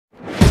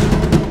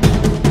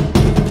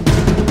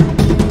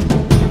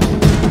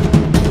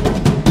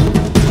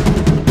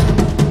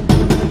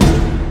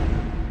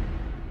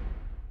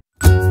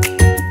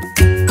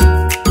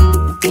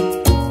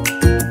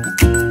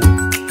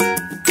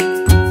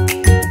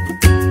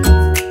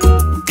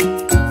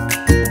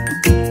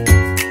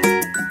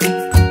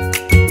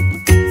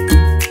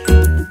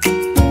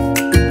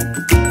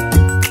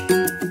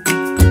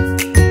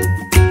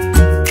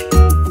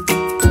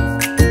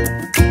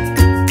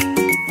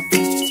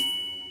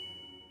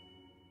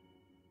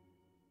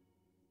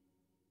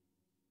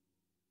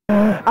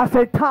I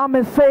said,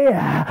 Thomas said,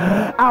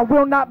 I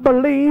will not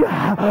believe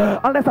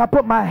unless I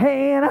put my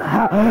hand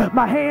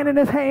in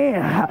his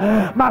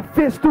hand, my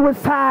fist to his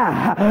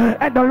side.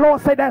 And the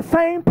Lord said, that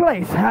same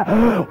place,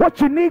 what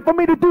you need for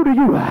me to do to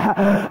you,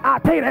 I'll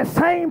tell you that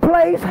same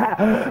place,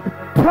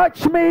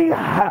 touch me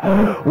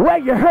where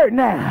you're hurt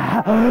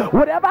now.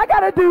 Whatever I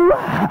got to do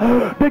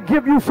to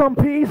give you some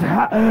peace,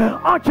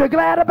 aren't you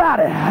glad about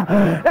it?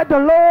 That the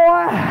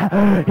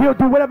Lord, he'll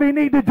do whatever he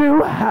need to do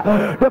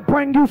to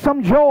bring you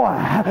some joy.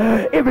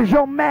 If it's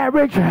your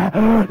marriage,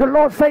 the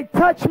Lord say,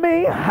 touch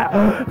me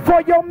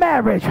for your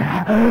marriage.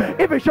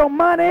 If it's your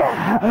money,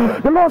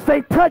 the Lord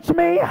say, touch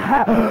me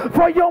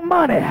for your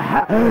money.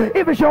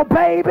 If it's your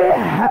baby,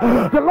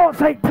 the Lord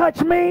say,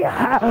 touch me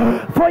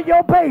for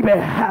your baby.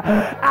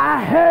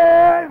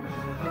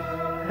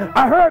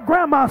 I heard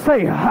grandma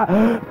say,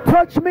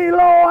 touch me,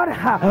 Lord,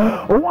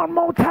 one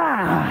more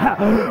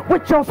time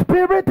with your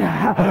spirit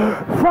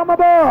from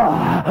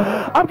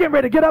above. I'm getting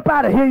ready to get up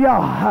out of here,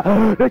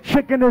 y'all. The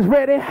chicken is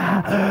ready.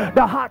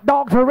 The hot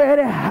dogs are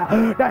ready.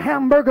 The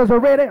hamburgers are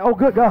ready. Oh,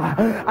 good God.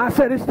 I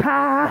said, it's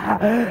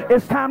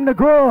time to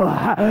grow.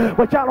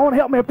 But y'all don't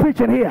help me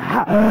preaching here.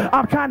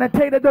 I'm trying to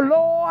tell you that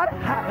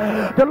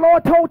the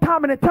Lord told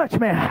Thomas to touch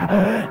me.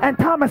 And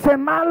Thomas said,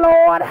 my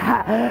Lord,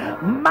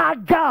 my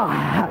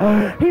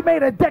God. He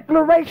made a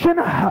declaration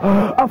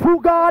of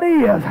who God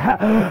is.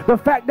 The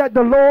fact that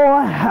the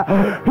Lord,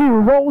 he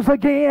rose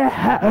again,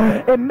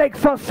 it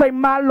makes us say,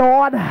 my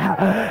Lord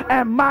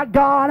and my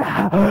God.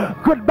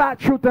 Goodbye,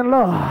 truth and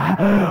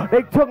love.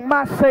 They took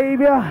my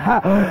Savior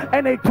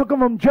and they took him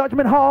from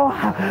Judgment Hall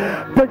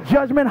to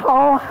Judgment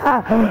Hall.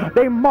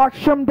 They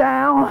marched him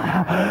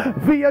down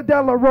Via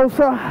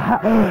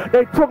Dolorosa.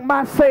 They took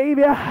my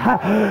Savior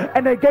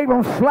and they gave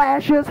him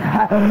slashes.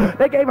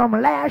 They gave him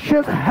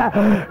lashes.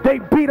 They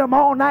beat him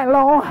all night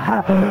long.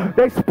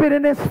 They spit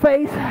in his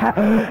face.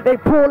 They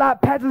pulled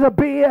out patches of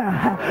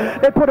beer.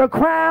 They put a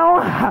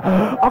crown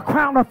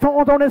of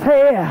thorns on his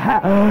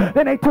head.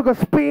 Then they took a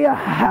spear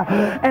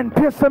and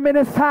pierced him in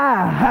his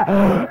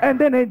side. And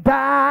then he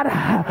died.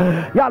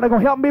 Y'all are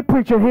gonna help me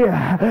preaching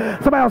here.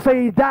 Somebody else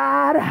say he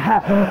died.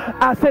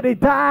 I said he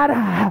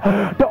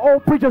died. The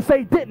old preacher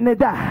say, didn't he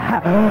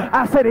die?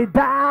 I said he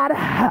died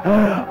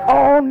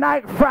all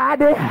night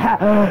Friday.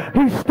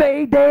 He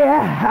stayed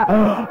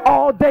there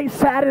all day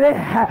Saturday.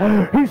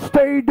 He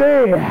stayed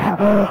there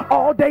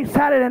all day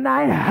Saturday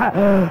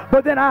night.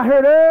 But then I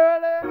heard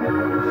early.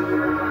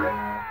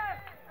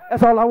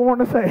 That's all I want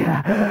to say.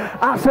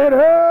 I said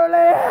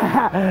early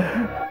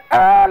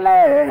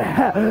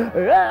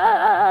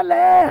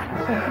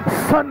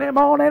Sunday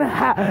morning,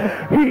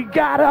 he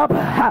got up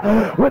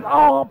with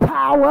all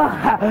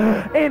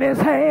power in his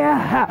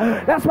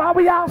hand. That's why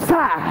we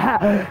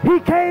outside. He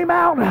came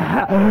out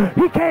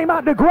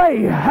the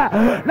grave.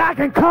 Now I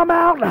can come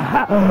out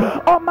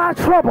on my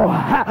trouble.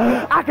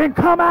 I can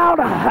come out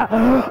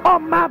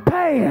on my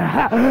pain.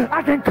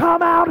 I can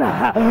come out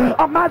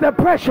on my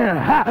depression.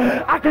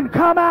 I can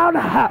come out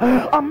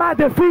on my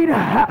defeat.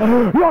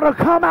 You ought to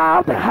come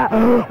out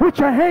with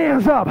your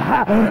hands up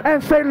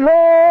and say,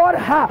 Lord,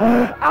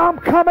 I'm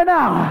coming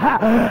out.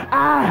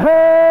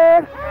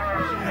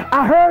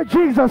 I heard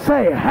Jesus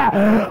say,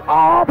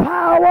 all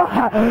power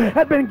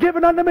has been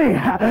given unto me.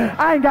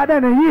 I ain't got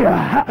that in a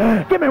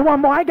year. Give me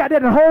one more. I ain't got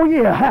that in a whole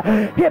year.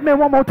 Hit me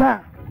one more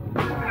time.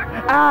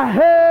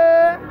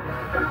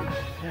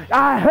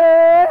 I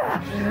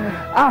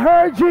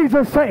heard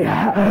Jesus say,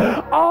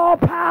 all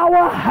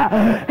power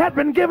has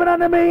been given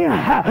unto me.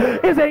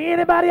 Is there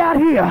anybody out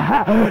here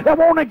that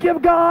want to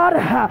give God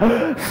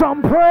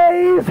some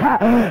praise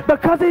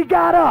because he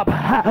got up?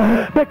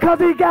 Because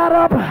he got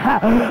up,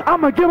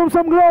 I'm going to give him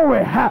some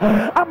glory.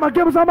 I'm going to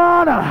give him some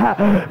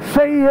honor.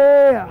 Say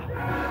yeah.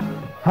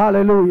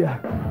 Hallelujah.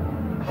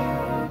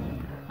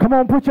 Come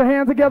on, put your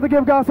hands together.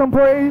 Give God some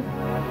praise.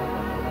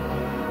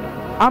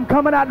 I'm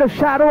coming out the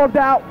shadow of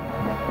doubt.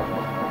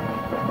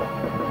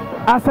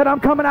 I said, I'm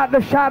coming out the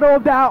shadow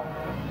of doubt.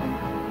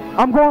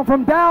 I'm going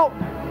from doubt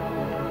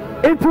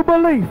into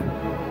belief.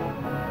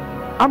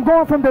 I'm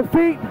going from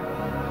defeat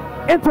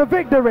into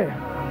victory.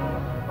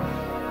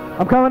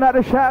 I'm coming out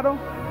the shadow.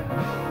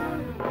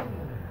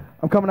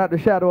 I'm coming out the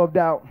shadow of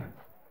doubt.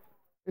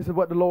 This is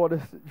what the Lord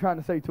is trying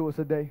to say to us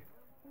today.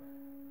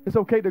 It's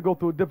okay to go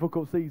through a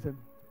difficult season,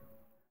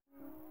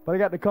 but I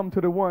got to come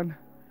to the one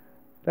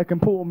that can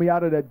pull me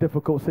out of that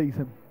difficult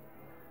season.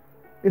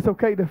 It's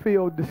okay to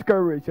feel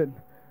discouraged and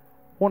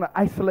want to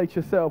isolate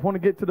yourself, want to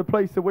get to the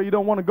place where you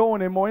don't want to go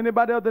anymore.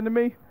 Anybody other than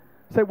me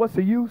say, what's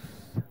the use?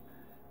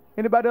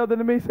 Anybody other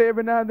than me say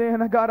every now and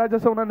then, God, I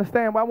just don't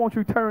understand. Why won't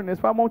you turn this?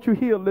 Why won't you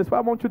heal this? Why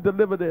won't you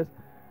deliver this?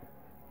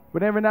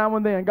 But every now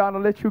and then, God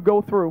will let you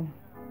go through.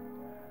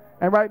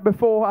 And right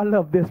before, I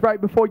love this, right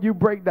before you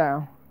break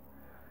down,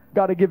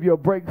 God will give you a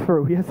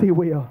breakthrough. Yes, he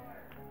will.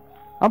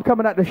 I'm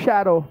coming out the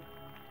shadow.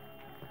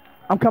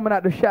 I'm coming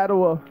out the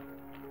shadow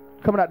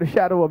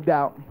of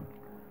doubt.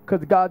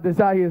 Because God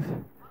desires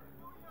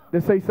to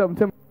say something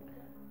to me.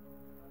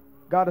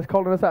 God is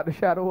calling us out the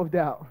shadow of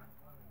doubt.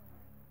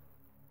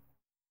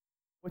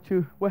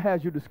 What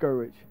has you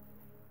discouraged?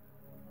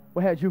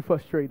 What had you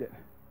frustrated?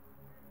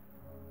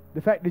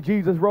 The fact that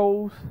Jesus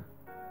rose,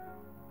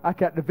 I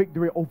got the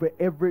victory over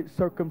every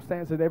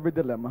circumstance and every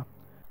dilemma.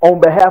 On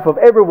behalf of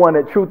everyone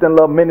at Truth and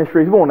Love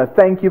Ministries, we want to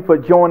thank you for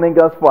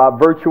joining us for our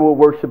virtual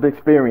worship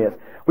experience.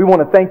 We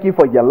want to thank you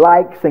for your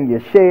likes and your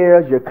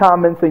shares, your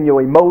comments and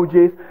your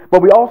emojis.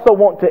 But we also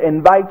want to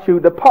invite you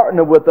to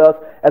partner with us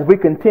as we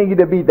continue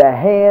to be the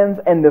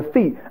hands and the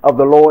feet of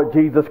the Lord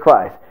Jesus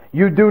Christ.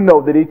 You do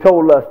know that He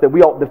told us that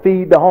we ought to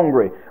feed the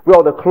hungry, we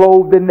ought to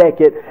clothe the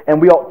naked, and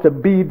we ought to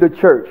be the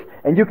church.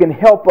 And you can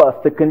help us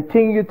to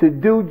continue to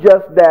do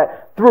just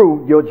that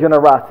through your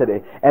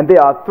generosity. And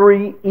there are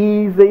 3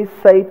 easy,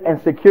 safe,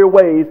 and secure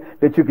ways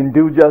that you can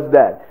do just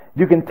that.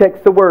 You can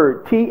text the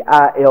word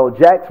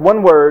TILJAX,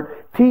 one word,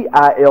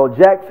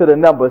 TILJAX to the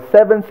number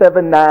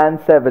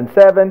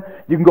 77977.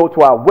 You can go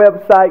to our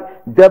website,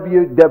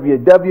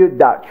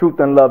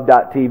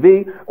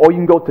 www.truthandlove.tv, or you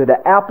can go to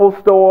the Apple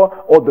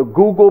Store or the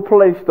Google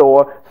Play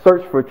Store,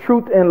 search for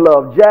Truth and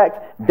Love Jax,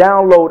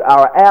 download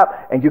our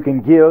app, and you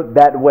can give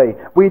that way.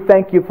 We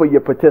thank you for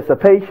your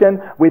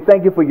participation. We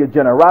thank you for your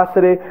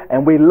generosity,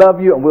 and we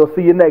love you, and we'll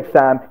see you next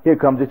time. Here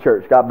comes the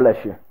church. God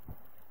bless you.